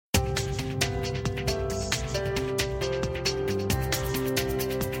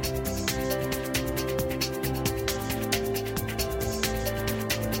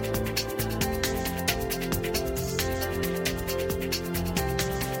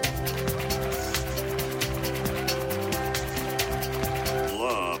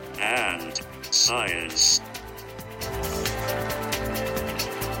Science.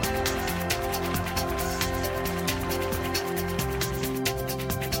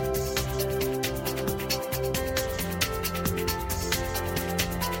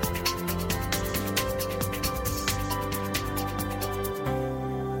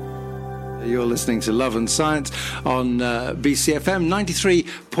 You're listening to Love and Science on BCFM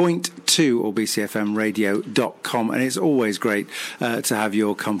 93.2 or bcfmradio.com, and it's always great to have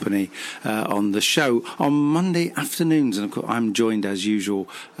your company on the show on Monday afternoons. And of course, I'm joined as usual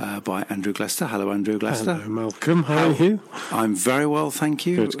by Andrew Glester. Hello, Andrew Glester. Hello, Malcolm. How are you? I'm very well, thank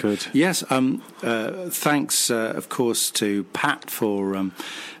you. Good. Yes, thanks, of course, to Pat for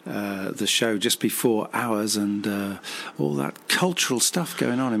the show just before ours and all that cultural stuff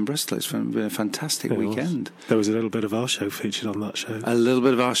going on in Bristol. It's been a fantastic weekend. There was a little bit of our show featured on that show. A little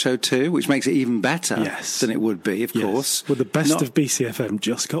bit of our show too, which makes it even better than it would be, of course. Well, the best of BCFM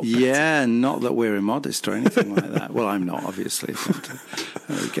just got better. Yeah, not that we're immodest or anything like that. Well, I'm not, obviously. But,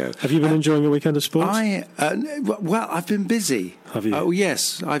 there we go. Have you been enjoying a weekend of sports? Well, I've been busy. Have you? Oh,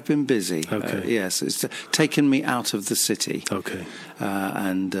 yes, I've been busy. Okay. Yes, it's taken me out of the city. Okay.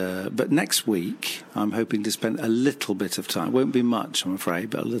 But next week, I'm hoping to spend a little bit of time. Won't be much, I'm afraid,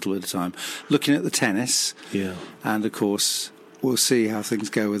 but a little bit of time looking at the tennis. Yeah. And of course, we'll see how things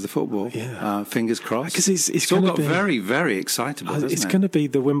go with the football. Yeah. Fingers crossed. Because it's all got very, very excitable. It's going to be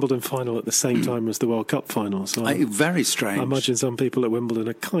the Wimbledon final at the same time as the World Cup final. So very strange. I imagine some people at Wimbledon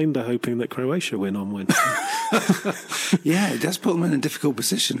are kind of hoping that Croatia win on Wednesday. Yeah, it does put them in a difficult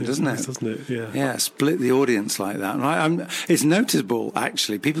position, doesn't it? Doesn't it? Yeah. Yeah, split the audience like that. And it's noticeable,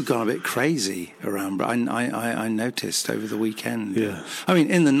 actually. People have gone a bit crazy around, but I noticed over the weekend. Yeah. I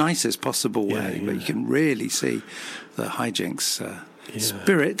mean, in the nicest possible way, Yeah. but you can really see the hijinks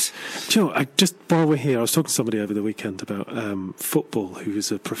spirit. Do you know, just while we're here, I was talking to somebody over the weekend about football who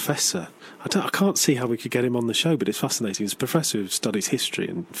is a professor. I can't see how we could get him on the show, but it's fascinating. He's a professor who studies history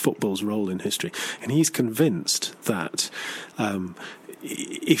and football's role in history, and he's convinced that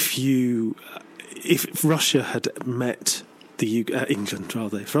if Russia had met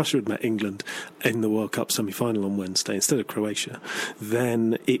if Russia had met England in the World Cup semi-final on Wednesday instead of Croatia,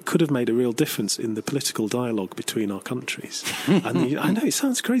 then it could have made a real difference in the political dialogue between our countries. And I know it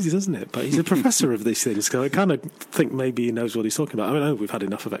sounds crazy, doesn't it? But he's a professor of these things, so I kind of think maybe he knows what he's talking about. I know we've had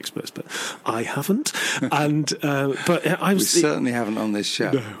enough of experts, but I haven't. And we certainly haven't on this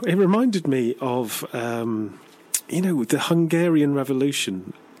show. No, it reminded me of the Hungarian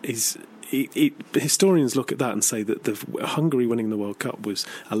Revolution is. Historians look at that and say that Hungary winning the World Cup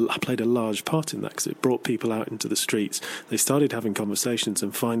played a large part in that because it brought people out into the streets. They started having conversations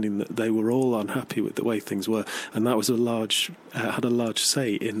and finding that they were all unhappy with the way things were, and that was had a large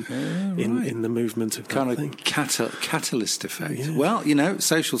say in the movement of kind of thing. Catalyst effect. Yeah. Well,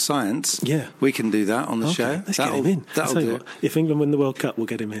 social science. Yeah, we can do that on the show. Let's get him in. That'll do it. If England win the World Cup, we'll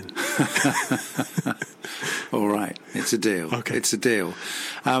get him in. All right, it's a deal. Okay, it's a deal.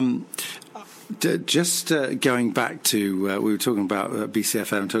 Just going back to, we were talking about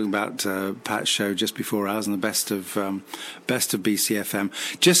BCFM, talking about Pat's show just before ours and the best of BCFM.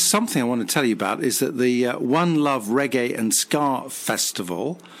 Just something I want to tell you about is that the One Love Reggae and Ska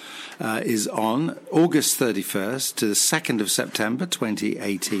Festival is on August 31st to the 2nd of September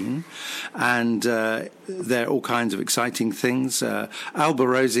 2018, and there are all kinds of exciting things.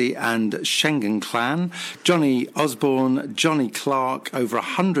 Alba-Rosie and Schengen Clan, Johnny Osborne, Johnny Clark, over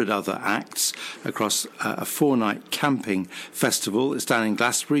 100 other acts across a 4-night camping festival. It's down in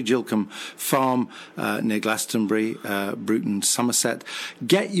Glastonbury, Gilcombe Farm, near Glastonbury, Bruton, Somerset.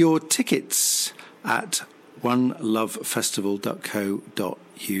 Get your tickets at onelovefestival.co.uk.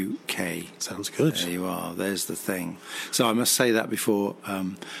 Sounds good. There you are. There's the thing. So I must say that before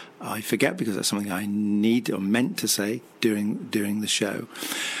I forget, because that's something I need or meant to say during the show.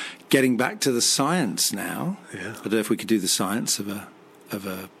 Getting back to the science now. Yeah. I don't know if we could do the science of a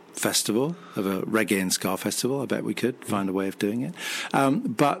festival, of a reggae and ska festival. I bet we could find a way of doing it.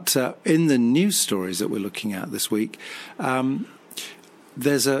 But in the news stories that we're looking at this week,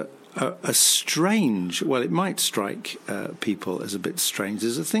 there's a strange, well, it might strike people as a bit strange.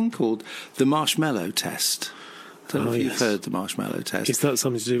 There's a thing called the marshmallow test. I don't know if you've heard the marshmallow test. Is that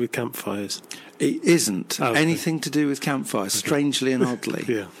something to do with campfires? It isn't anything to do with campfires, strangely and oddly.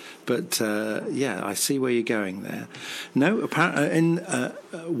 Yeah. But, I see where you're going there. No, apparently, in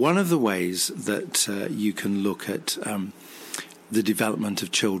one of the ways that you can look at the development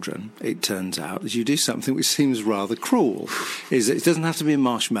of children, it turns out, is you do something which seems rather cruel. Is it doesn't have to be a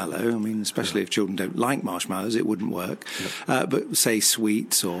marshmallow. I mean, especially if children don't like marshmallows, it wouldn't work. But say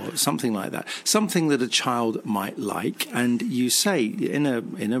sweets or something like that, something that a child might like, and you say in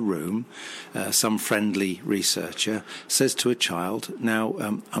a room, some friendly researcher says to a child, "Now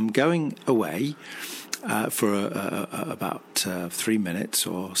I'm going away." For about 3 minutes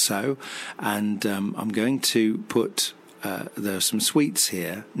or so, and I'm going to put there are some sweets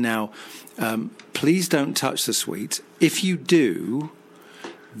here. Now, please don't touch the sweets. If you do,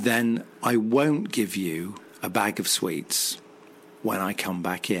 then I won't give you a bag of sweets when I come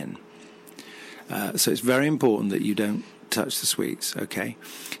back in. So it's very important that you don't touch the sweets, okay?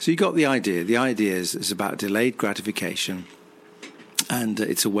 So you got the idea. The idea is about delayed gratification. And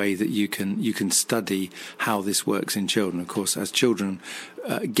it's a way that you can study how this works in children. Of course, as children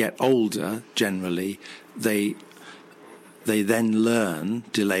get older, generally, they then learn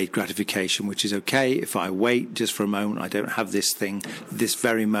delayed gratification, which is okay. If I wait just for a moment, I don't have this thing this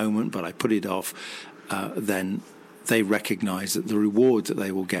very moment, but I put it off, then they recognize that the reward that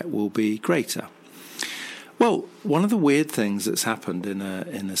they will get will be greater. Well, one of the weird things that's happened in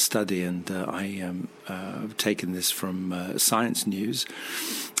a study, and I've taken this from Science News,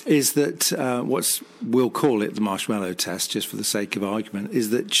 is that we'll call it the marshmallow test, just for the sake of argument, is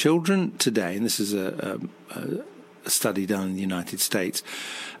that children today, and this is a study done in the United States,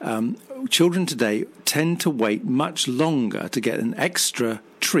 children today tend to wait much longer to get an extra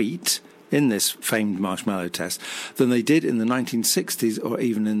treat in this famed marshmallow test than they did in the 1960s or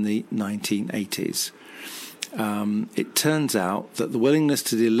even in the 1980s. It turns out that the willingness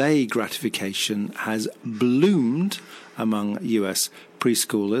to delay gratification has bloomed among US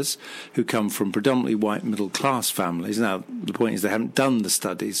preschoolers who come from predominantly white middle-class families. Now, the point is they haven't done the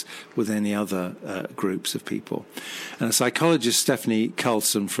studies with any other groups of people. And a psychologist, Stephanie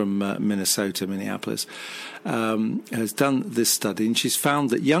Carlson from Minneapolis, has done this study, and she's found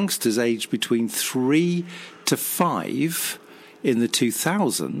that youngsters aged between 3 to 5 in the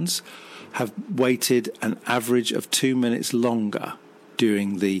 2000s have waited an average of 2 minutes longer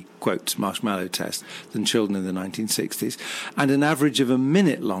during the, quote, marshmallow test than children in the 1960s, and an average of a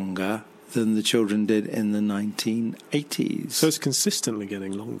minute longer than the children did in the 1980s. So it's consistently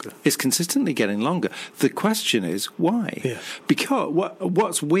getting longer. It's consistently getting longer. The question is, why? Yeah. Because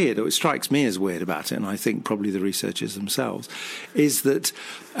what's weird, or it strikes me as weird about it, and I think probably the researchers themselves, is that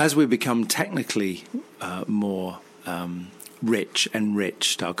as we become technically more rich,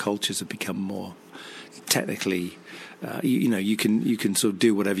 enriched, our cultures have become more technically. You can sort of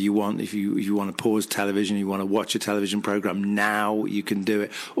do whatever you want. If you want to pause television, you want to watch a television program now, you can do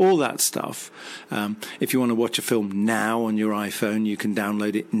it. All that stuff. If you want to watch a film now on your iPhone, you can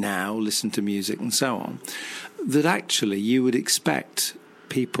download it now, listen to music, and so on. That actually you would expect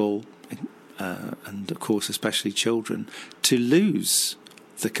people, and of course especially children, to lose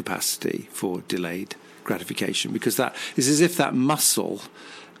the capacity for delayed gratification, because that is as if that muscle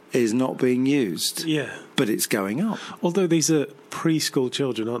is not being used. Yeah. But it's going up. Although these are preschool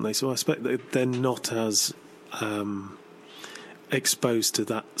children, aren't they? So I expect that they're not as exposed to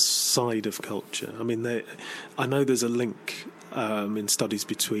that side of culture. I mean, I know there's a link in studies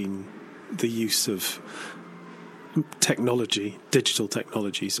between the use of technology, digital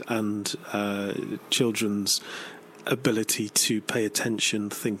technologies, and children's ability to pay attention,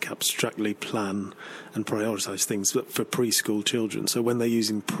 think abstractly, plan and prioritise things for preschool children. So when they're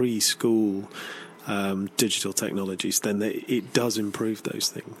using preschool digital technologies, then it does improve those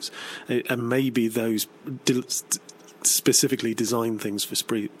things. And maybe those specifically designed things for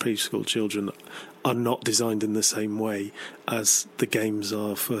preschool children are not designed in the same way as the games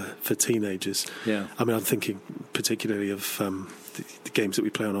are for teenagers. Yeah. I mean, I'm thinking particularly of the games that we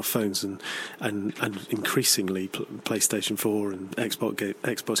play on our phones, and increasingly PlayStation 4 and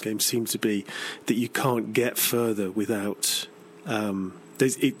Xbox games seem to be that you can't get further without.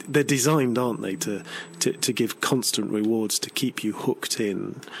 They're designed, aren't they, to give constant rewards to keep you hooked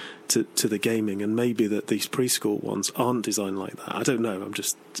in to the gaming, and maybe that these preschool ones aren't designed like that. I don't know. I'm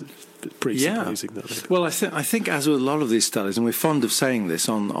just presupposing that. Well, I think as with a lot of these studies, and we're fond of saying this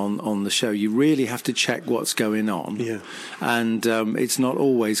on the show, you really have to check what's going on. Yeah. And it's not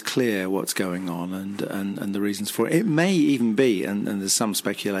always clear what's going on and the reasons for it. It may even be, and there's some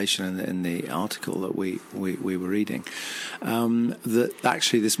speculation in the article that we were reading, that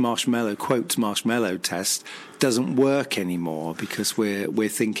actually this marshmallow test doesn't work anymore because we're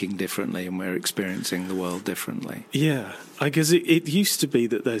thinking differently and we're experiencing the world differently. Yeah, I guess it used to be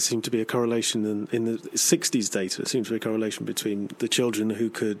that there seemed to be a correlation in the 60s data. There seemed to be a correlation between the children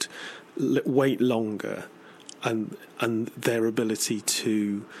who could wait longer and their ability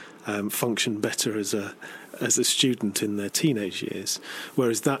to function better as a student in their teenage years,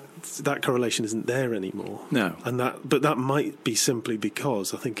 whereas that correlation isn't there anymore. No, but that might be simply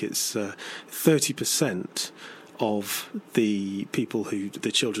because I think it's 30% of the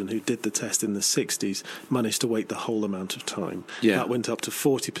children who did the test in the 60s managed to wait the whole amount of time. Yeah. That went up to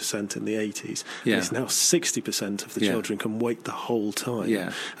 40% in the 80s. Yeah. And it's now 60% of the children can wait the whole time.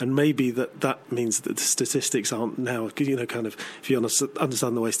 Yeah. And maybe that means that the statistics aren't now, kind of, if you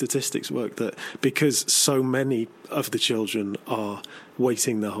understand the way statistics work, that because so many of the children are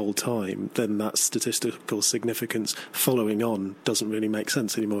waiting the whole time, then that statistical significance following on doesn't really make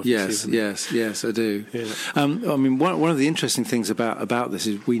sense anymore. Yes, I do. Yeah. I mean, one of the interesting things about this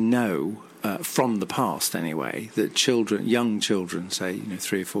is we know from the past anyway that young children, say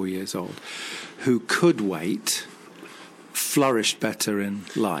 3 or 4 years old, who could wait, flourished better in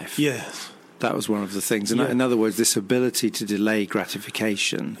life. Yes. That was one of the things. In other words, this ability to delay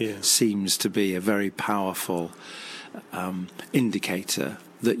gratification seems to be a very powerful indicator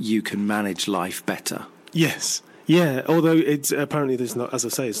that you can manage life better. Yes. Yeah, although it's apparently there's not, as I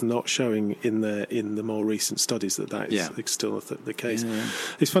say, it's not showing in the more recent studies that is still the case. Yeah.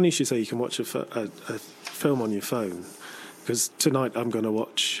 It's funny you should say you can watch a film on your phone, because tonight I'm going to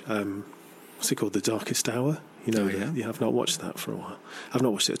watch what's it called, The Darkest Hour. You have not watched that for a while. I've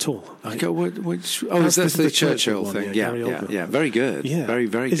not watched it at all. That's the Churchill thing. Yeah, very good. Yeah. Very,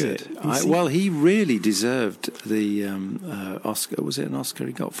 very good. Well, he really deserved the Oscar. Was it an Oscar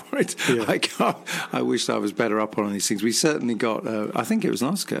he got for it? Yeah. I wish I was better up on these things. We certainly got, I think it was an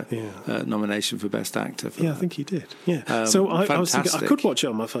Oscar nomination for Best Actor. I think he did. Yeah. So I was thinking I could watch it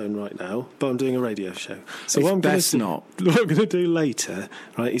on my phone right now, but I'm doing a radio show. So what I'm going to do later,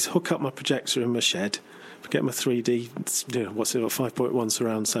 right, is hook up my projector in my shed, get my 3D, 5.1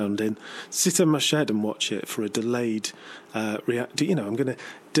 surround sound in, sit in my shed and watch it for a delayed I'm going to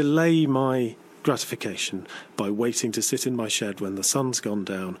delay my gratification by waiting to sit in my shed when the sun's gone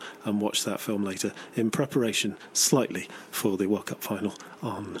down and watch that film later, in preparation slightly for the World Cup final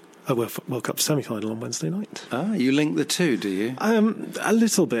World Cup semi-final on Wednesday night. You link the two, do you? A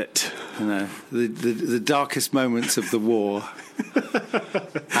little bit. The darkest moments of the war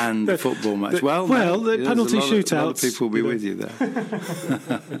and the football match. The penalty shootouts. A lot of people will be with you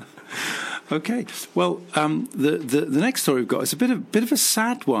there. Okay. Well, the next story we've got is a bit of a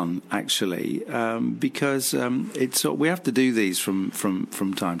sad one, actually, because we have to do these from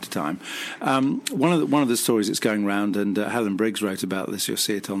time to time. One of the stories that's going around, and Helen Briggs wrote about this. You'll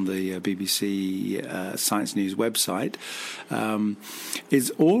see it on the BBC Science News website.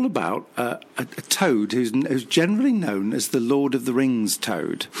 Is all about a toad who's generally known as the Lord of the Rings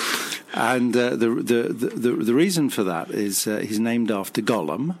toad, and the reason for that is he's named after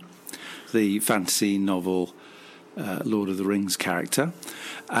Gollum, the fantasy novel Lord of the Rings character,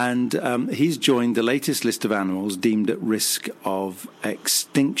 and he's joined the latest list of animals deemed at risk of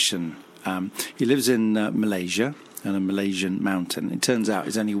extinction. He lives in Malaysia, on a Malaysian mountain. It turns out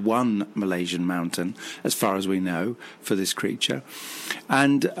there's only one Malaysian mountain, as far as we know, for this creature.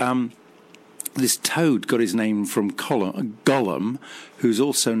 And this toad got his name from Gollum, who's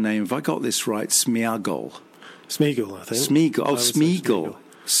also named, if I got this right, Smeagol. Smeagol, I think. Smeagol. Oh, Smeagol.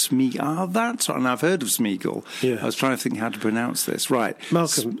 That's right. And I've heard of Smeagol. Yeah. I was trying to think how to pronounce this. Right.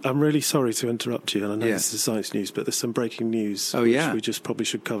 Malcolm, I'm really sorry to interrupt you, and I know this is Science News, but there's some breaking news which we just probably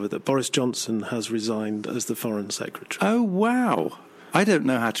should cover, that Boris Johnson has resigned as the Foreign Secretary. Oh, wow. I don't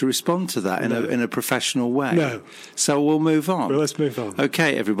know how to respond to that in a professional way. No. So we'll move on. Well, let's move on.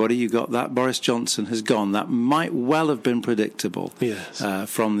 Okay, everybody, you got that. Boris Johnson has gone. That might well have been predictable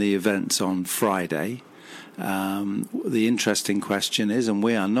from the events on Friday. The interesting question is, and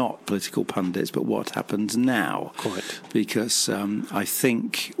we are not political pundits, but what happens now? Quite. Because I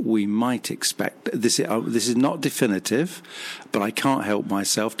think we might expect this. This is not definitive, but I can't help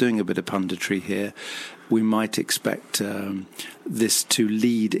myself doing a bit of punditry here. We might expect this to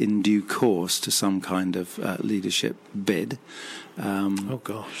lead in due course to some kind of leadership bid. Oh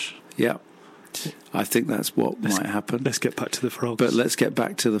gosh. Yeah. I think that's what might happen. Let's get back to the frogs. But let's get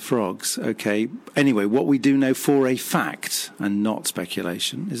back to the frogs, okay? Anyway, what we do know for a fact, and not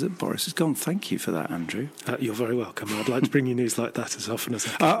speculation, is that Boris has gone. Thank you for that, Andrew. You're very welcome. I'd like to bring you news like that as often as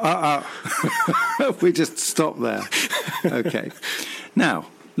I can. We just stop there. Okay. Now,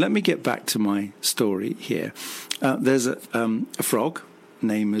 let me get back to my story here. There's a frog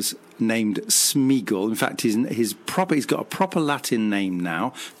named Smeagol. In fact, he's got a proper Latin name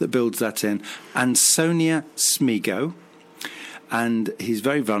now that builds that in. Ansonia smigo. and he's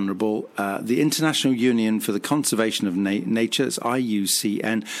very vulnerable. The International Union for the Conservation of Nature, it's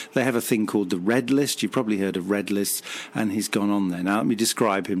IUCN, they have a thing called the Red List. You've probably heard of Red Lists, and he's gone on there. Now, let me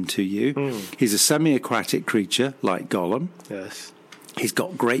describe him to you. He's a semi-aquatic creature, like Gollum. Yes. He's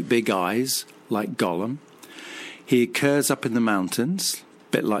got great big eyes, like Gollum. He occurs up in the mountains,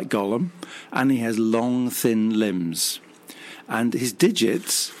 a bit like Gollum, and he has long, thin limbs. And his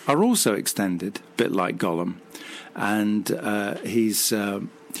digits are also extended, a bit like Gollum. And he's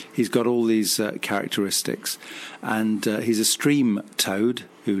got all these characteristics. And he's a stream toad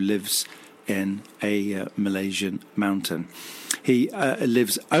who lives in a Malaysian mountain. He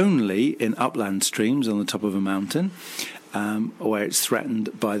lives only in upland streams on the top of a mountain, where it's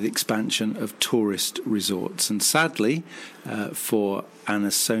threatened by the expansion of tourist resorts. And sadly, for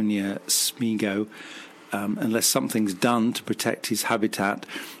Anasonia smigo, unless something's done to protect his habitat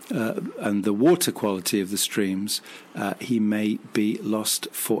and the water quality of the streams, he may be lost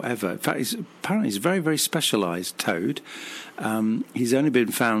forever. In fact, apparently he's a very, very specialised toad. He's only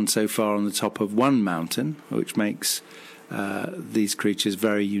been found so far on the top of one mountain, which makes these creatures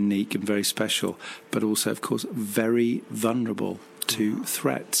very unique and very special, but also, of course, very vulnerable to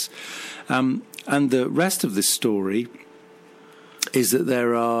threats. And the rest of this story is that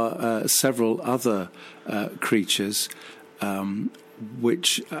there are several other creatures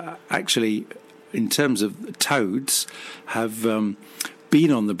which actually, in terms of toads, have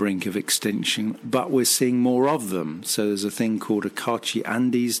been on the brink of extinction, but we're seeing more of them. So there's a thing called a Carchi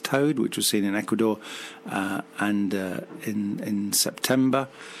Andes toad, which was seen in Ecuador and in September.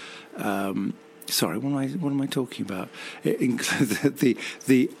 Sorry, what am I talking about?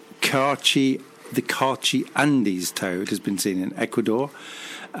 The Carchi Andes toad has been seen in Ecuador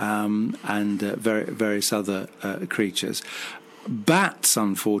and various other creatures. Bats,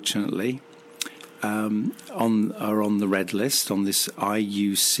 unfortunately, are on the red list, on this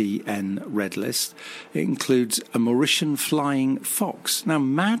IUCN red list. It includes a Mauritian flying fox. Now,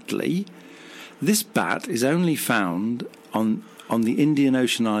 madly, this bat is only found on the Indian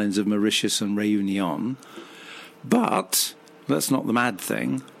Ocean islands of Mauritius and Réunion, but that's not the mad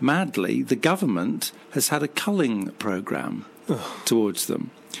thing. Madly, the government has had a culling program towards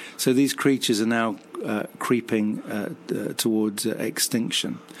them. So these creatures are now creeping towards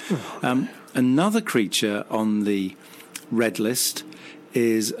extinction. Another creature on the red list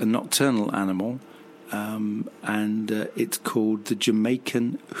is a nocturnal animal, and it's called the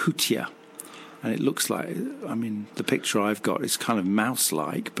Jamaican hootia. And it looks like, the picture I've got is kind of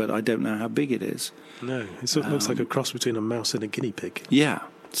mouse-like, but I don't know how big it is. No, it sort of looks like a cross between a mouse and a guinea pig. Yeah,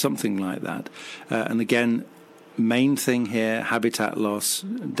 something like that. And again, main thing here, habitat loss,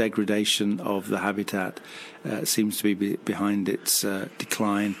 degradation of the habitat seems to be behind its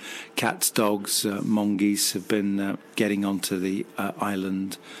decline. Cats, dogs, mongoose have been getting onto the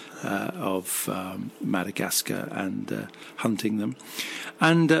island of Madagascar and hunting them.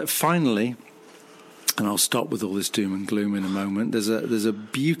 And finally, and I'll stop with all this doom and gloom in a moment, there's a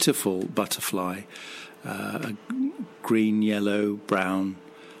beautiful butterfly, a green, yellow, brown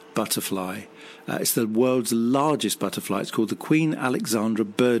butterfly. It's the world's largest butterfly. It's called the Queen Alexandra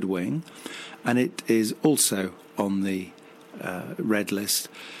birdwing, and it is also on the red list.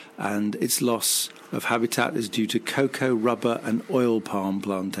 And its loss of habitat is due to cocoa, rubber, and oil palm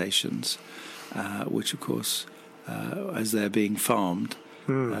plantations, which, of course, as they're being farmed,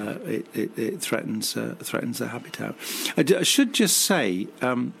 it threatens their habitat. I should just say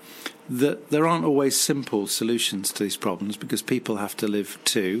that there aren't always simple solutions to these problems, because people have to live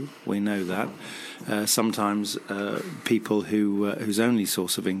too. We know that. Sometimes people whose only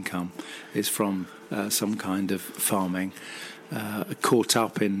source of income is from some kind of farming caught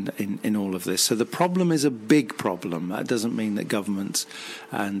up in all of this. So the problem is a big problem. That doesn't mean that governments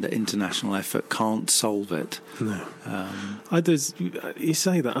and international effort can't solve it. No. You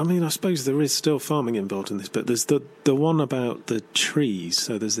say that. I suppose there is still farming involved in this, but there's the one about the trees.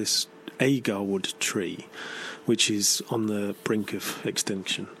 So there's this agarwood tree, which is on the brink of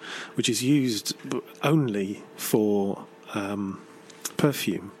extinction, which is used only for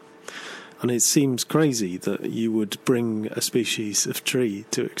perfume. And it seems crazy that you would bring a species of tree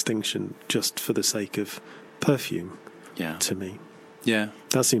to extinction just for the sake of perfume, to me. Yeah.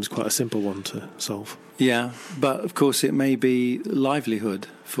 That seems quite a simple one to solve. Yeah, but of course it may be livelihood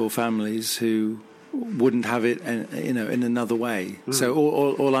for families who wouldn't have it, in another way. So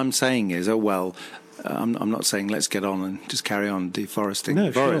all I'm saying is, I'm not saying let's get on and just carry on deforesting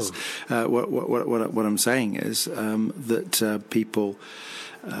the forest. Sure. What I'm saying is that people.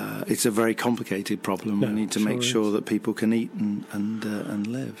 It's a very complicated problem. We need to make sure that people can eat and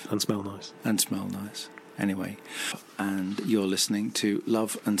live and smell nice. And smell nice. anyway. And you're listening to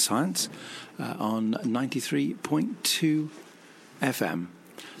Love and Science on 93.2 FM.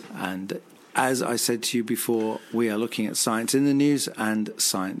 And as I said to you before, we are looking at science in the news and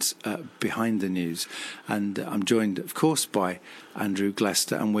science behind the news. And I'm joined, of course, by Andrew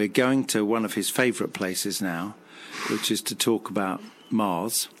Glester, and we're going to one of his favourite places now, which is to talk about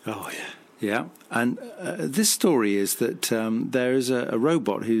Mars. Oh, yeah. Yeah, and this story is that there is a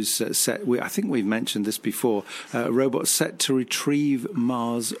robot who's set, I think we've mentioned this before, a robot set to retrieve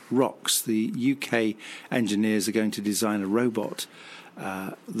Mars rocks. The UK engineers are going to design a robot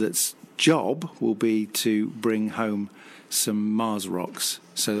that's job will be to bring home some Mars rocks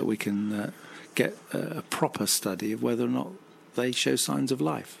so that we can get a proper study of whether or not they show signs of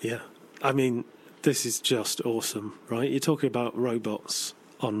life. Yeah, I mean, this is just awesome, right? You're talking about robots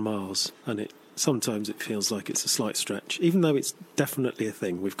on Mars, and sometimes it feels like it's a slight stretch, even though it's definitely a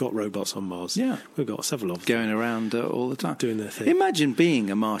thing. We've got robots on Mars. Yeah. We've got several of them. Going around all the time. Doing their thing. Imagine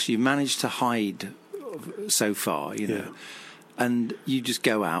being a Martian. You've managed to hide so far, you know. Yeah. And you just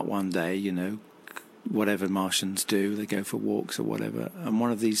go out one day, you know, whatever Martians do, they go for walks or whatever, and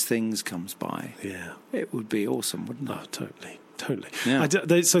one of these things comes by. Yeah. It would be awesome, wouldn't it? Oh, totally. Yeah.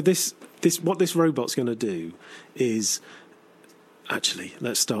 So what this robot's going to do is... Actually,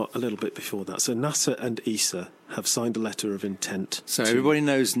 let's start a little bit before that. So NASA and ESA have signed a letter of intent. So everybody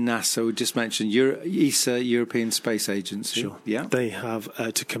knows NASA. We just mentioned ESA, European Space Agency. Sure. Yeah. They have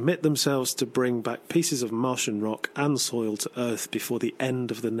to commit themselves to bring back pieces of Martian rock and soil to Earth before the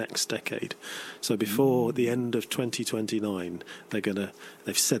end of the next decade. So before the end of 2029,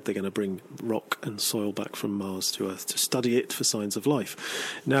 they've said they're going to bring rock and soil back from Mars to Earth to study it for signs of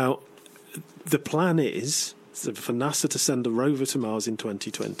life. Now, the plan is for NASA to send a rover to Mars in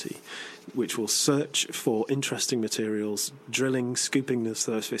 2020, which will search for interesting materials, drilling, scooping the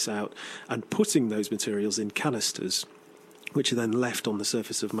surface out, and putting those materials in canisters, which are then left on the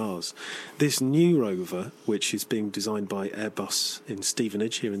surface of Mars. This new rover, which is being designed by Airbus in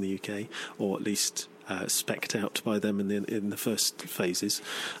Stevenage here in the UK, or at least spec'd out by them in the first phases,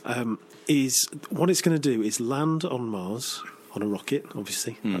 is what it's going to do is land on Mars on a rocket.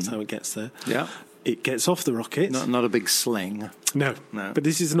 Obviously, that's how it gets there. Yeah. It gets off the rocket. Not a big sling. No. But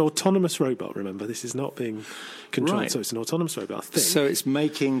this is an autonomous robot, remember. This is not being controlled, Right. So it's an autonomous robot, I think. So it's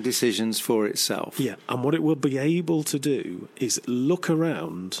making decisions for itself. Yeah, and what it will be able to do is look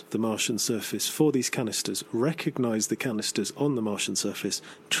around the Martian surface for these canisters, recognise the canisters on the Martian surface,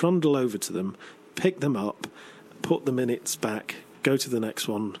 trundle over to them, pick them up, put the minutes back, go to the next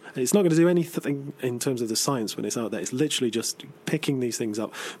one. It's not going to do anything in terms of the science when it's out there. It's literally just picking these things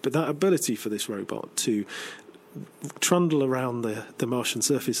up. But that ability for this robot to trundle around the Martian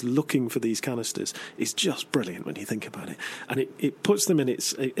surface looking for these canisters is just brilliant when you think about it. And it puts them in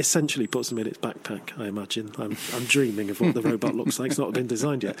it essentially puts them in its backpack, I imagine. I'm dreaming of what the robot looks like. It's not been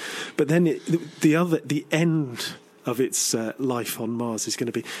designed yet. But then the end of its life on Mars is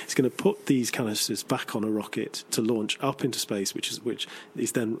going to put these canisters back on a rocket to launch up into space, which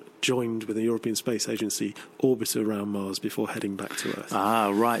is then joined with the European Space Agency, orbit around Mars before heading back to Earth.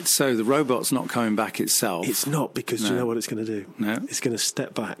 Ah, right. So the robot's not coming back itself. It's not, because do you know what it's going to do? No. It's going to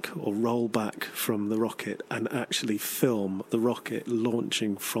step back or roll back from the rocket and actually film the rocket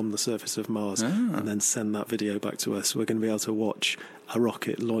launching from the surface of Mars and then send that video back to Earth. So we're going to be able to watch a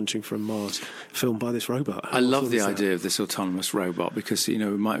rocket launching from Mars filmed by this robot. I love the idea of this autonomous robot because, you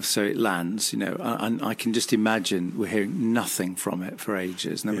know, so it lands, you know, and I can just imagine we're hearing nothing from it for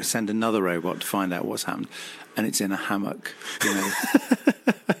ages. And then we send another robot to find out what's happened, and it's in a hammock, you know,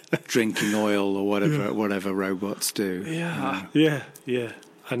 drinking oil or whatever robots do. Yeah.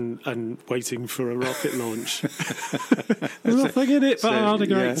 And waiting for a rocket launch. There's nothing in it, but I had a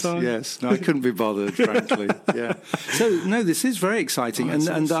great time. Yes, no, I couldn't be bothered, frankly. Yeah. So no, this is very exciting,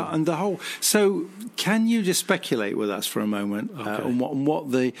 and the whole. So, can you just speculate with us for a moment on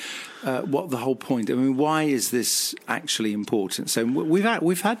what the whole point? I mean, why is this actually important? So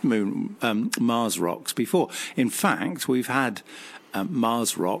we've had Mars rocks before. In fact, we've had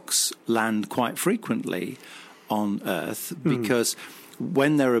Mars rocks land quite frequently on Earth because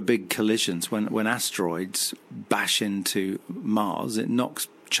when there are big collisions, when asteroids bash into Mars, it knocks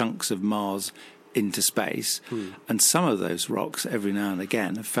chunks of Mars into space, and some of those rocks, every now and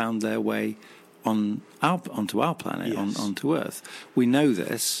again, have found their way onto our planet, onto Earth. We know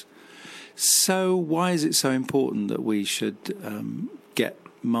this. So why is it so important that we should get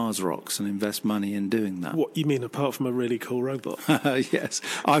Mars rocks and invest money in doing that. What you mean, apart from a really cool robot? Yes,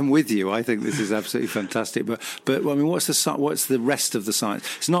 I'm with you. I think this is absolutely fantastic. But I mean, what's the rest of the science?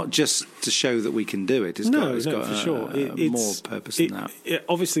 It's not just to show that we can do it. It's got for sure. More purpose than that.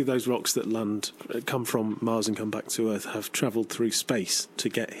 Obviously, those rocks that come from Mars and come back to Earth have travelled through space to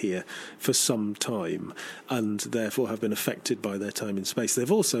get here for some time, and therefore have been affected by their time in space.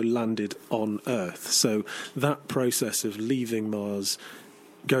 They've also landed on Earth, so that process of leaving Mars,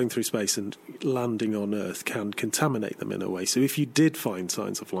 going through space and landing on Earth can contaminate them in a way. So if you did find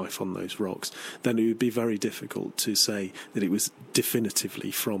signs of life on those rocks, then it would be very difficult to say that it was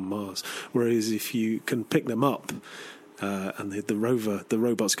definitively from Mars. Whereas if you can pick them up, and the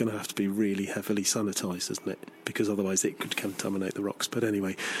robot's going to have to be really heavily sanitised, isn't it? Because otherwise it could contaminate the rocks. But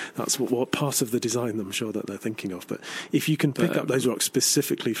anyway, that's what part of the design I'm sure that they're thinking of. But if you can pick up those rocks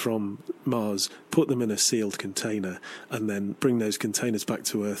specifically from Mars, put them in a sealed container, and then bring those containers back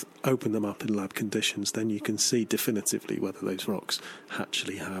to Earth, open them up in lab conditions, then you can see definitively whether those rocks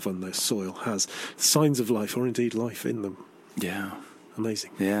actually have, and their soil has, signs of life or indeed life in them. Yeah.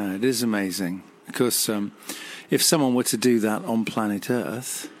 Amazing. Yeah, it is amazing. Because if someone were to do that on planet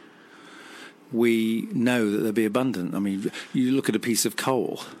Earth, we know that there'd be abundant. I mean, you look at a piece of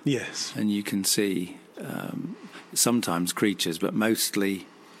coal, yes, and you can see sometimes creatures, but mostly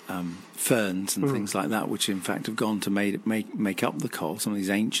ferns and things like that, which in fact have gone to make up the coal. Some of these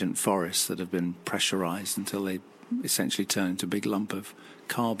ancient forests that have been pressurized until they essentially turn into a big lump of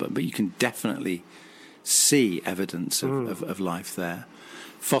carbon. But you can definitely see evidence of life there.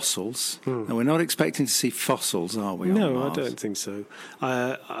 Fossils. And we're not expecting to see fossils, are we? No, I don't think so.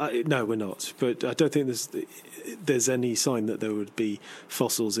 No, we're not. But I don't think there's any sign that there would be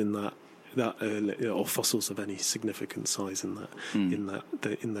fossils in that early, or fossils of any significant size in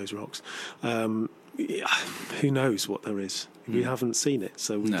in those rocks. Who knows what there is? We haven't seen it,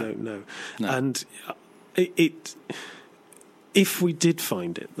 so we don't know. No. And if we did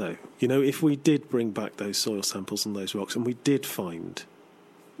find it, though, if we did bring back those soil samples and those rocks, and we did find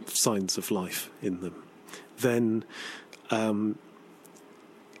signs of life in them, then that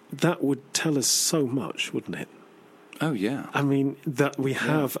would tell us so much, wouldn't it? Oh, yeah. I mean, that we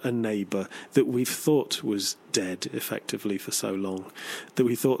have a neighbour that we've thought was dead effectively for so long, that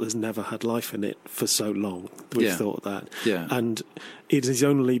we thought there's never had life in it for so long. We've thought that. Yeah. And it is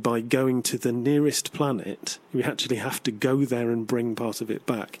only by going to the nearest planet, we actually have to go there and bring part of it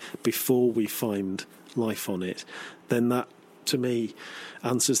back before we find life on it. Then that, to me,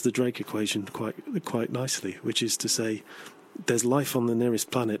 answers the Drake equation quite nicely, which is to say there's life on the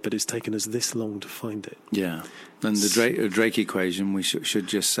nearest planet, but it's taken us this long to find it. Yeah, and the Drake equation, we should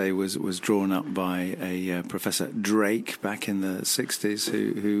just say, was drawn up by a Professor Drake back in the 60s,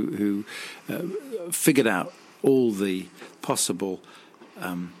 who figured out all the possible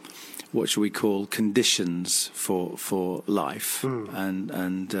what should we call conditions for life,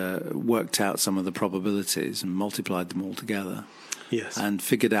 and worked out some of the probabilities and multiplied them all together. Yes, and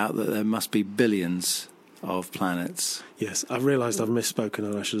figured out that there must be billions of planets. Yes, I've realised I've misspoken,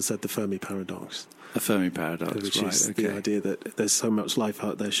 and I should have said the Fermi paradox. The Fermi paradox, which right? Is okay. The idea that there's so much life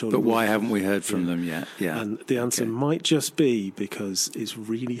out there. Surely, but why haven't we heard from them yet? Yeah, and the answer might just be because it's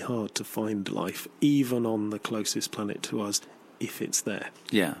really hard to find life, even on the closest planet to us, if it's there.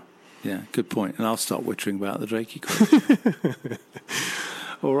 Yeah, good point. And I'll stop wittering about the Drake equation.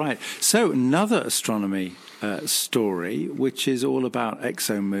 All right. So another astronomy story, which is all about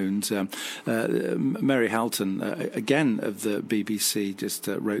exomoons. Mary Halton, again of the BBC, just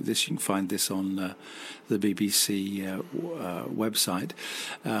wrote this. You can find this on the BBC website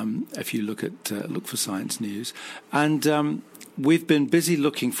if you look for Science News. And we've been busy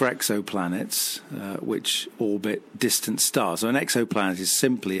looking for exoplanets which orbit distant stars. So an exoplanet is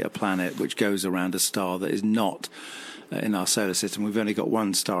simply a planet which goes around a star that is not in our solar system. We've only got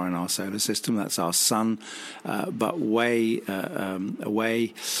one star in our solar system, that's our sun, but way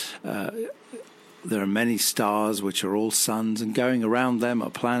away there are many stars which are all suns, and going around them are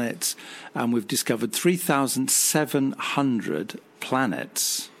planets, and we've discovered 3,700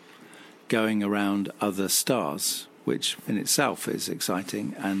 planets going around other stars, which in itself is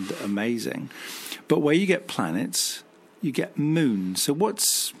exciting and amazing. But where you get planets, you get moons. So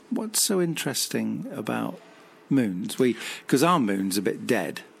what's so interesting about moons? Because our moon's a bit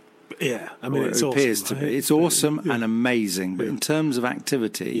dead. Yeah, I mean, it appears to be. It's awesome and amazing, but in terms of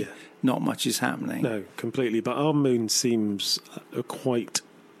activity, not much is happening. No, completely. But our moon seems quite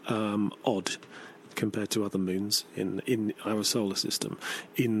odd compared to other moons in our solar system,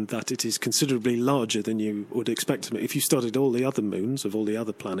 in that it is considerably larger than you would expect. If you studied all the other moons of all the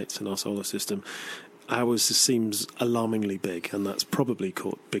other planets in our solar system, ours seems alarmingly big, and that's probably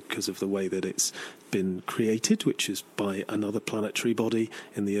because of the way that it's been created, which is by another planetary body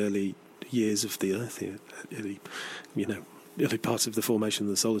in the early years of the Earth, early part of the formation of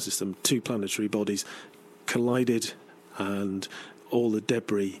the solar system. Two planetary bodies collided, and all the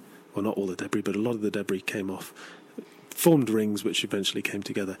debris, well, not all the debris, but a lot of the debris came off, formed rings which eventually came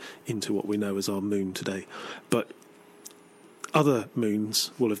together into what we know as our moon today. But other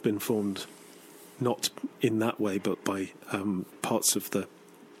moons will have been formed not in that way, but by parts of the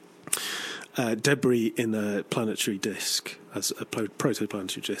debris in a planetary disk, as a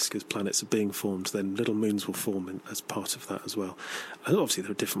protoplanetary disk, as planets are being formed, then little moons will form as part of that as well. And obviously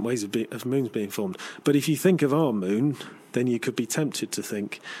there are different ways of moons being formed. But if you think of our moon, then you could be tempted to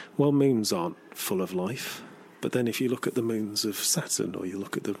think, well, moons aren't full of life. But then if you look at the moons of Saturn, or you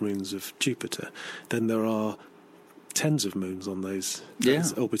look at the moons of Jupiter, then there are tens of moons on those,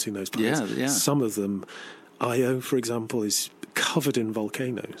 orbiting those planets. Yeah. Some of them, Io, for example, is covered in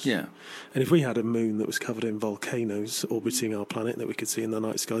volcanoes. Yeah. And if we had a moon that was covered in volcanoes orbiting our planet that we could see in the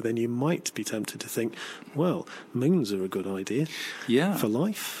night sky, then you might be tempted to think, well, moons are a good idea for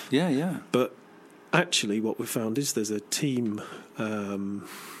life. Yeah. But actually what we've found is there's a team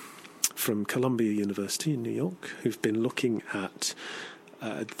from Columbia University in New York who've been looking at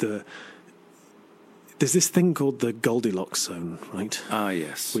there's this thing called the Goldilocks zone, right? Ah,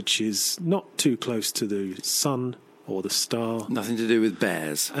 yes. Which is not too close to the sun or the star. Nothing to do with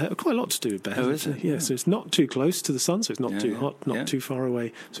bears. Quite a lot to do with bears. Oh, is it? Yeah, so it's not too close to the sun, so it's not too hot, not yeah. too far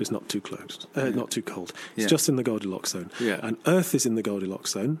away, so it's not too close, not too cold. It's Yeah. just in the Goldilocks zone. Yeah. And Earth is in the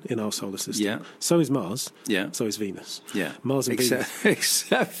Goldilocks zone in our solar system. Yeah. So is Mars. Yeah. So is Venus. Yeah. Mars and Venus.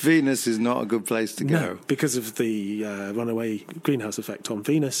 Except Venus is not a good place to go. No, because of the runaway greenhouse effect on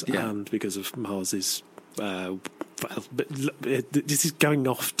Venus, Yeah. and because of Mars's. This is going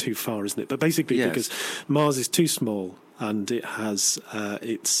off too far, isn't it? But basically, Yes. because Mars is too small and it has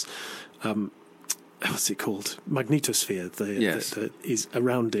its what's it called? Magnetosphere. That is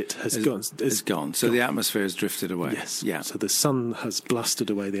around it has gone. It's gone. So the atmosphere has drifted away. Yes. Yeah. So the sun has blasted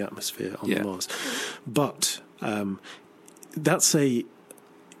away the atmosphere on Mars, but that's a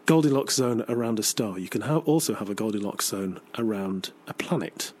Goldilocks zone around a star. You can also have a Goldilocks zone around a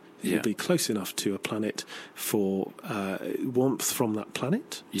planet. You'll be close enough to a planet for warmth from that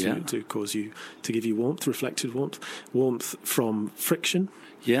planet to cause you to give you warmth, reflected warmth from friction.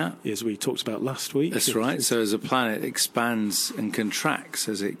 Yeah, as we talked about last week. That's right. So as a planet expands and contracts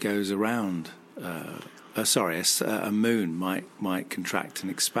as it goes around, a moon might contract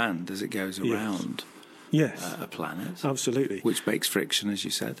and expand as it goes around. Yes, a planet. Absolutely. Which makes friction, as you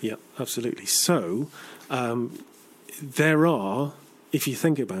said. Yeah, absolutely. So there are, if you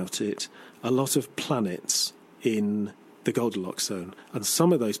think about it, a lot of planets in the Goldilocks zone. And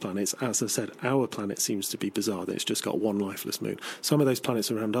some of those planets, as I said, our planet seems to be bizarre, that it's just got one lifeless moon. Some of those planets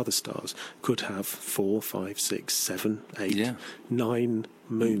around other stars could have 4, 5, 6, 7, 8, 9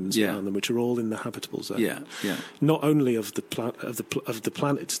 moons around them, which are all in the habitable zone. Yeah. Not only of the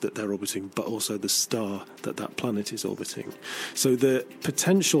planets that they're orbiting, but also the star that planet is orbiting. So the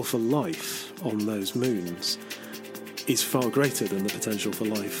potential for life on those moons is far greater than the potential for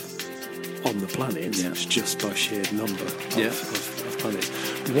life on the planet, just by sheer number of planets.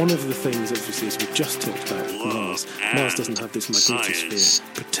 One of the things, obviously, as we've just talked about Mars doesn't have this magnetosphere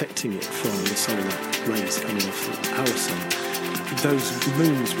protecting it from the solar rays coming off our sun. Those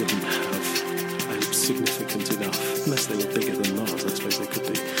moons wouldn't have a significant enough, unless they were bigger than Mars, I suppose they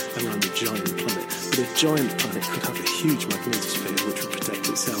could be, around a giant planet. But a giant planet could have a huge magnetosphere which would protect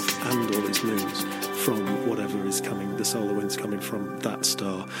itself and all its moons from whatever is coming, the solar winds coming from that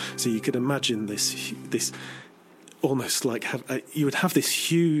star. So you could imagine this almost like you would have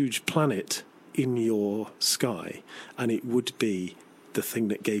this huge planet in your sky, and it would be the thing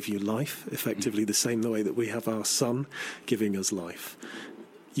that gave you life, effectively the same way that we have our sun giving us life.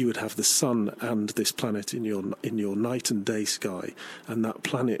 You would have the sun and this planet in your night and day sky, and that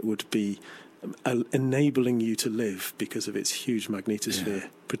planet would be enabling you to live because of its huge magnetosphere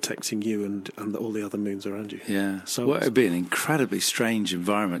protecting you and all the other moons around you. Yeah. So it would be an incredibly strange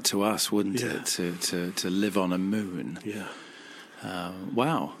environment to us, wouldn't it, to live on a moon? Yeah.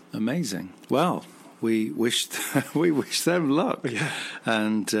 Wow, amazing. Well, we wish them luck. Yeah.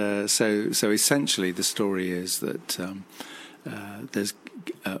 And so essentially the story is that there's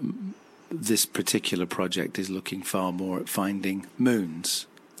this particular project is looking far more at finding moons.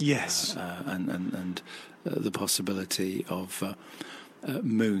 Yes, and the possibility of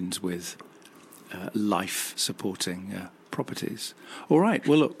moons with life-supporting properties. All right.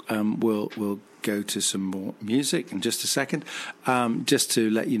 Well, look, we'll go to some more music in just a second. Just to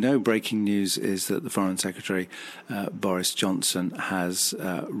let you know, breaking news is that the Foreign Secretary, Boris Johnson, has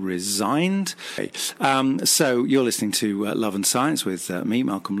resigned. So you're listening to Love and Science with me,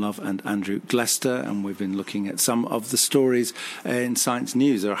 Malcolm Love, and Andrew Glester, and we've been looking at some of the stories in science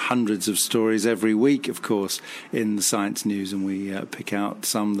news. There are hundreds of stories every week, of course, in the science news, and we pick out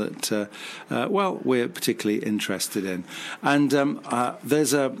some that, we're particularly interested in. And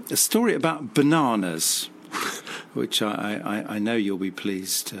there's a story about bananas, which I know you'll be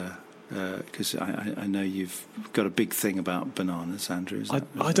pleased because I know you've got a big thing about bananas, Andrew.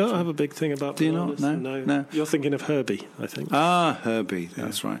 I don't have a big thing about bananas. Do you not? No. You're thinking of Herbie, I think. Ah, Herbie,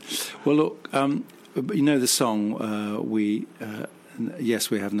 that's right. Well, look, you know the song, Yes,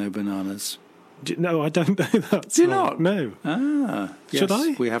 We Have No Bananas. No, I don't know that Do you not? No. Ah, yes, should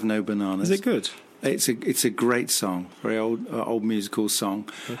I? We Have No Bananas. Is it good? It's a great song, very old musical song,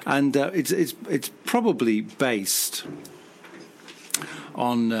 okay. And it's probably based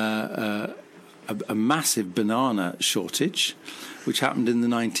on a massive banana shortage, which happened in the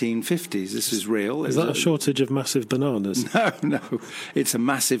 1950s. This is real. Is that a shortage of massive bananas? No. It's a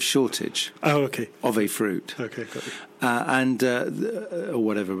massive shortage. Oh, okay. Of a fruit. Okay, got you. Or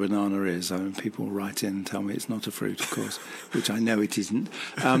whatever banana is. I mean, people write in and tell me it's not a fruit, of course, which I know it isn't.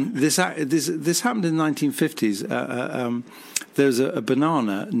 This happened in the 1950s. There's a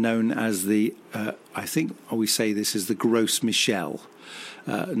banana known as I think we say this is the Gros Michel,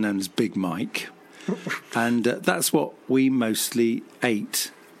 known as Big Mike. And that's what we mostly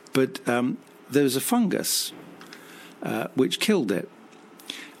ate. But there was a fungus which killed it.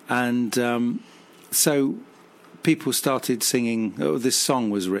 And so people started singing, this song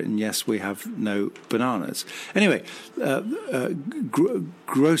was written, Yes, We Have No Bananas. Anyway,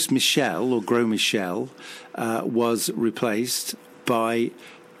 Gros Michel or Gros Michel was replaced by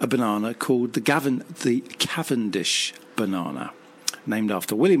a banana called the Cavendish banana, named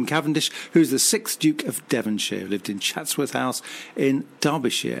after William Cavendish, who's the 6th Duke of Devonshire, who lived in Chatsworth House in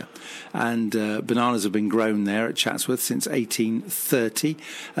Derbyshire. And bananas have been grown there at Chatsworth since 1830,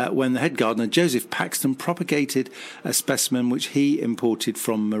 when the head gardener, Joseph Paxton, propagated a specimen which he imported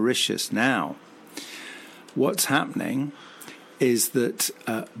from Mauritius. Now, what's happening is that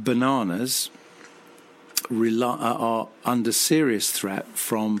bananas are under serious threat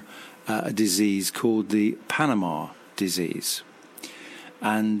from a disease called the Panama disease.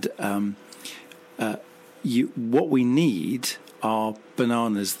 And what we need are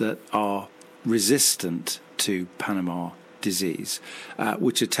bananas that are resistant to Panama disease,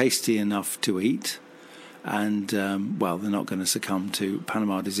 which are tasty enough to eat. And, they're not going to succumb to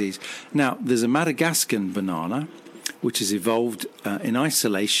Panama disease. Now, there's a Madagascan banana, which has evolved in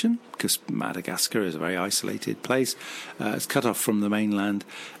isolation, because Madagascar is a very isolated place. It's cut off from the mainland.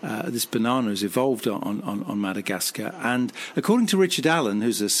 This banana has evolved on Madagascar. And according to Richard Allen,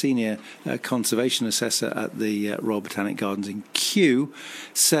 who's a senior conservation assessor at the Royal Botanic Gardens in Kew,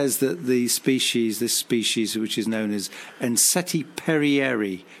 says that this species, which is known as Ensete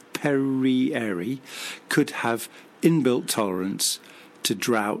perrieri, could have inbuilt tolerance to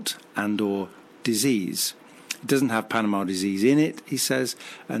drought and or disease. It doesn't have Panama disease in it, he says,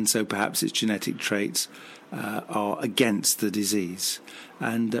 and so perhaps its genetic traits are against the disease.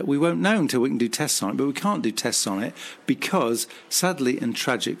 And we won't know until we can do tests on it, but we can't do tests on it because, sadly and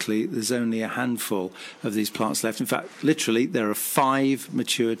tragically, there's only a handful of these plants left. In fact, literally, there are 5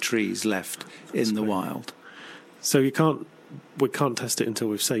 mature trees left in the wild. So we can't test it until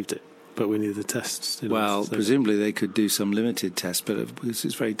we've saved it. But we need the tests. Well, presumably they could do some limited tests, but it's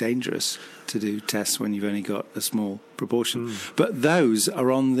very dangerous to do tests when you've only got a small proportion. But those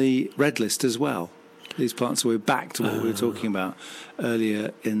are on the red list as well. These plants, so we're back to what we were talking about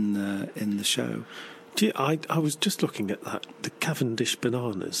earlier in the show. I was just looking at that, the Cavendish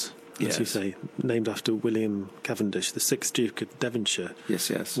bananas, as you say, named after William Cavendish, the 6th Duke of Devonshire.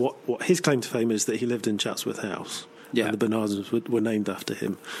 Yes. What his claim to fame is that he lived in Chatsworth House. Yeah. And the bananas were named after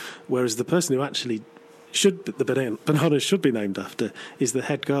him. Whereas the person who actually bananas should be named after is the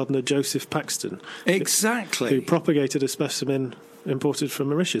head gardener, Joseph Paxton. Exactly. Who propagated a specimen imported from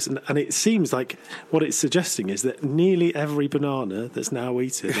Mauritius. And it seems like what it's suggesting is that nearly every banana that's now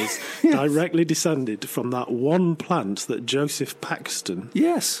eaten is directly descended from that one plant that Joseph Paxton,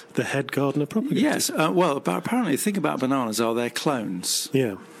 the head gardener, propagated. Yes. But apparently, think about bananas, they're clones.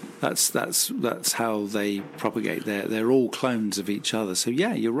 Yeah. That's how they propagate. They're all clones of each other. So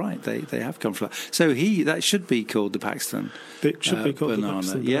you're right. They have come from that. So that should be called the Paxton. It should be called banana. The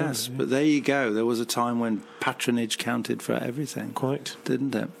Paxton yes, banana, but there you go. There was a time when patronage counted for everything. Quite,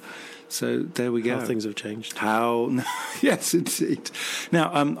 didn't it? So there we go. How things have changed. Yes, indeed.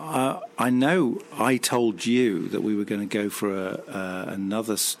 Now, I know I told you that we were going to go for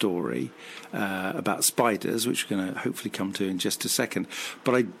another story about spiders, which we're going to hopefully come to in just a second.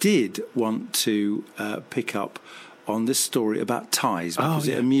 But I did want to pick up on this story about ties because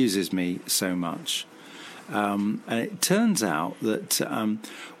it amuses me so much. And it turns out that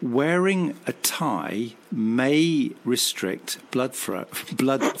wearing a tie may restrict blood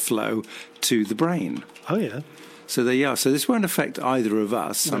flow to the brain. Oh, yeah. So there you are. So this won't affect either of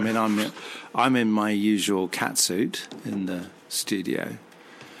us. I mean, I'm in my usual catsuit in the studio,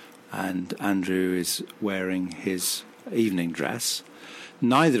 and Andrew is wearing his evening dress.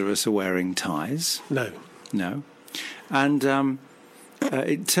 Neither of us are wearing ties. No. And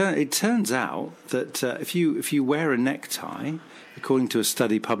it turns out that if you wear a necktie, according to a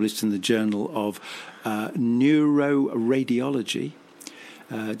study published in the Journal of Neuroradiology,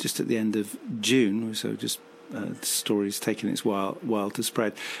 just at the end of June, so just the story's taken its while to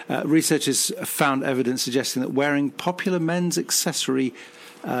spread. Researchers found evidence suggesting that wearing popular men's accessory,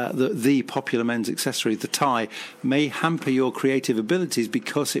 the popular men's accessory, the tie, may hamper your creative abilities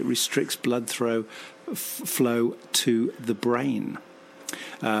because it restricts blood flow to the brain.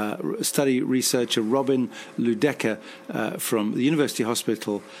 Study researcher Robin Ludecker from the University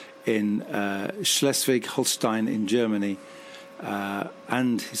Hospital in Schleswig-Holstein in Germany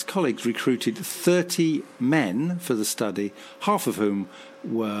and his colleagues recruited 30 men for the study, half of whom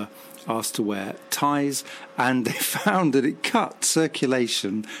were asked to wear ties, and they found that it cut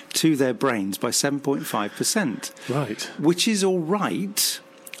circulation to their brains by 7.5%. Right. Which is all right.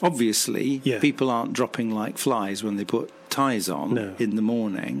 Obviously, Yeah. people aren't dropping like flies when they put ties on in the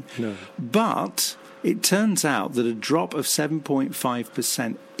morning. No. But it turns out that a drop of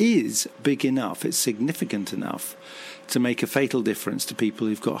 7.5% is big enough, it's significant enough to make a fatal difference to people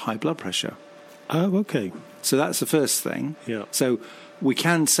who've got high blood pressure. Oh, okay. So that's the first thing. Yeah. So we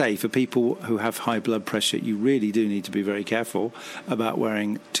can say for people who have high blood pressure, you really do need to be very careful about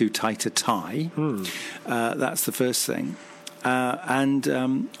wearing too tight a tie. That's the first thing. And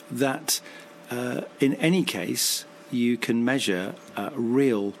that in any case, you can measure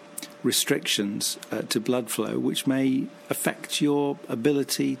real restrictions to blood flow, which may affect your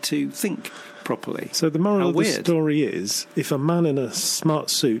ability to think properly. So the moral of the story is, if a man in a smart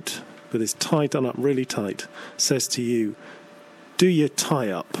suit with his tie done up really tight says to you, do your tie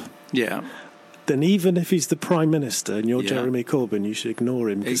up, then even if he's the Prime Minister and you're Jeremy Corbyn, you should ignore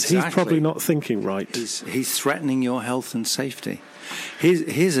him, because he's probably not thinking right. He's threatening your health and safety.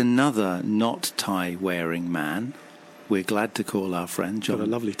 Here's another not tie-wearing man. We're glad to call our friend John. Got a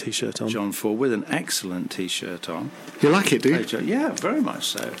lovely T-shirt on. John Ford with an excellent T-shirt on. You like it, do you? Yeah, very much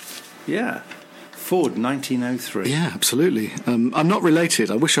so. Yeah. Ford 1903. Yeah, absolutely. I'm not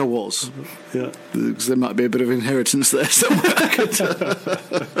related. I wish I was. Yeah. Because there might be a bit of inheritance there somewhere.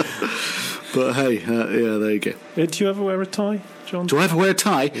 But hey, there you go. Do you ever wear a tie, John? Do I ever wear a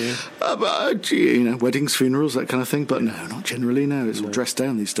tie? Yeah. Weddings, funerals, that kind of thing. But no, not generally, no. It's all dressed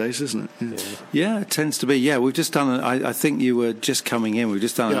down these days, isn't it? Yeah, it tends to be. Yeah, we've just done, I think you were just coming in, we've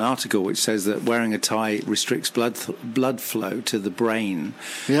just done an article which says that wearing a tie restricts blood flow to the brain.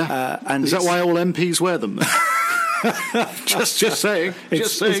 Yeah. And is that why all MPs wear them? just saying.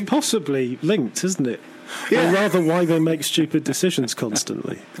 It's possibly linked, isn't it? Yeah. Or rather, why they make stupid decisions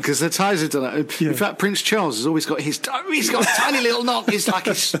constantly. Because their ties are done. In fact, Prince Charles has always got he's got a tiny little knot. It's like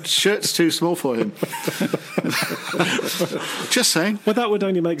his shirt's too small for him. Just saying. Well, that would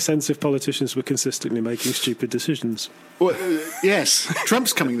only make sense if politicians were consistently making stupid decisions. Well, yes.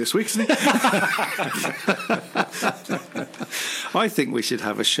 Trump's coming this week, isn't he? I think we should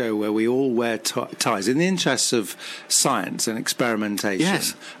have a show where we all wear ties in the interests of science and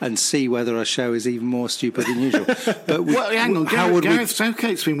experimentation, and see whether our show is even more stupid than usual. But hang on, Gareth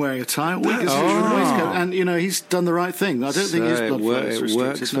Southgate's been wearing a tie all week, and he's done the right thing. I don't think his blood flow is restricted. It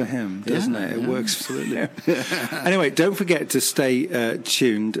works for him, doesn't it? It works absolutely. Anyway, don't forget to stay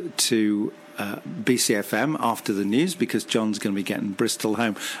tuned to BCFM after the news, because John's going to be getting Bristol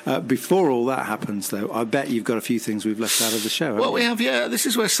home. Before all that happens, though, I bet you've got a few things we've left out of the show. Well, we have, This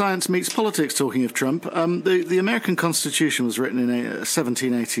is where science meets politics, talking of Trump. The American Constitution was written in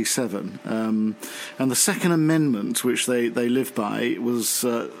 1787, and the Second Amendment, which they live by, was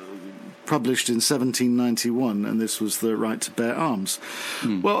published in 1791, and this was the right to bear arms.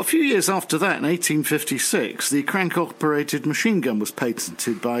 Well, a few years after that, in 1856, the crank-operated machine gun was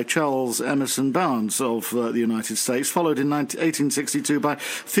patented by Charles Emerson Barnes of the United States, followed in 1862 by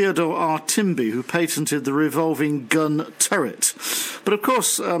Theodore R. Timby, who patented the revolving gun turret. But of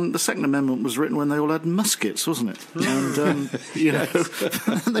course, the Second Amendment was written when they all had muskets, wasn't it? And,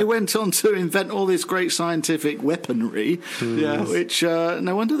 they went on to invent all this great scientific weaponry, which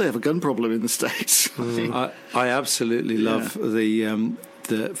no wonder they have a gun problem in the States. I absolutely love the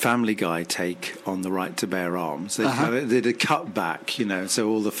Family Guy take on the right to bear arms. They did a cut back, so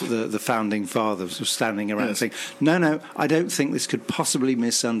all the founding fathers were standing around saying, no, I don't think this could possibly be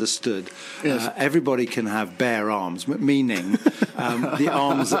misunderstood. Yes. Everybody can have bare arms, meaning the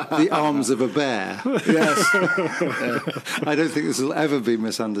arms of a bear. Yes. I don't think this will ever be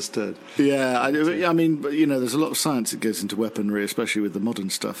misunderstood. Yeah, I mean, there's a lot of science that goes into weaponry, especially with the modern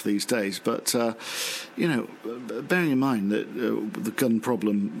stuff these days. But, bearing in mind that the gun problem,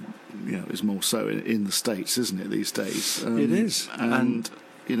 is more so in the States, isn't it, these days? It is. And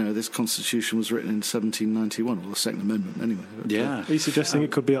this Constitution was written in 1791, or the Second Amendment, anyway. Yeah. Are you suggesting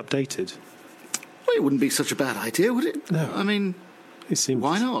it could be updated? Well, it wouldn't be such a bad idea, would it? No. I mean, it seems.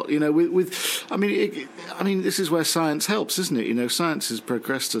 Why not? This is where science helps, isn't it? Science has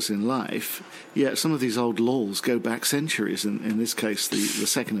progressed us in life, yet some of these old laws go back centuries, in this case, the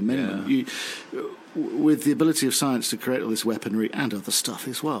Second Amendment. Yeah. With the ability of science to create all this weaponry and other stuff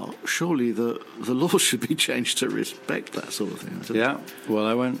as well, surely the laws should be changed to respect that sort of thing. Well,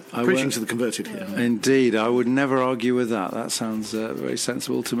 I won't preaching to the converted here. Indeed, I would never argue with that. That sounds very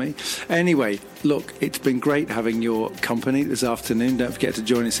sensible to me. Anyway, look, it's been great having your company this afternoon. Don't forget to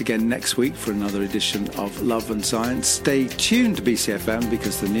join us again next week for another edition of Love and Science. Stay tuned to BCFM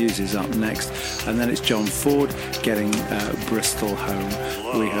because the news is up next, and then it's John Ford getting Bristol home.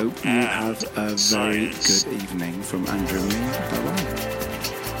 We hope you have a very good evening from Andrew and me. Bye-bye.